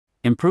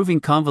Improving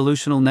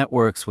convolutional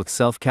networks with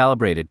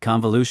self-calibrated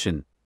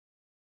convolution.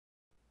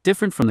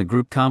 Different from the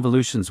group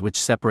convolutions which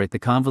separate the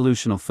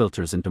convolutional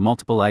filters into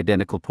multiple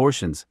identical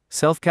portions,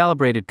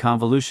 self-calibrated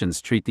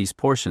convolutions treat these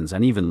portions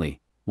unevenly.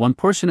 One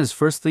portion is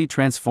firstly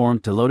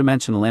transformed to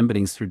low-dimensional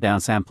embeddings through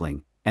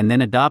downsampling, and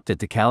then adopted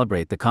to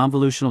calibrate the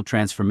convolutional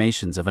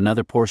transformations of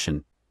another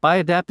portion.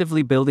 By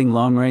adaptively building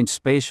long-range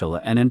spatial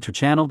and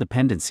interchannel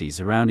dependencies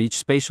around each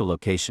spatial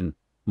location,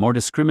 more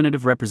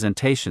discriminative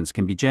representations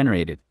can be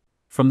generated.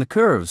 From the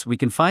curves, we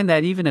can find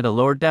that even at a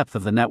lower depth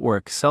of the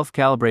network,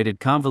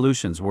 self-calibrated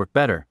convolutions work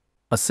better.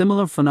 A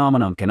similar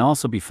phenomenon can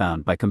also be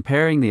found by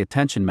comparing the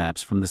attention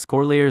maps from the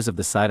score layers of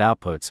the side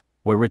outputs,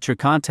 where richer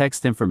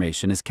context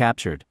information is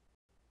captured.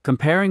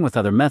 Comparing with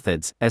other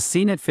methods, as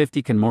seen at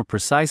 50, can more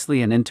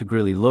precisely and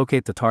integrally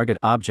locate the target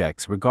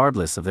objects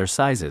regardless of their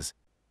sizes.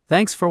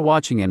 Thanks for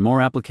watching, and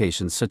more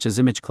applications such as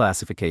image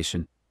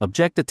classification,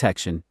 object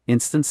detection,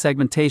 instance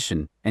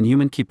segmentation, and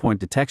human keypoint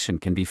detection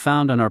can be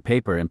found on our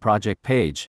paper and project page.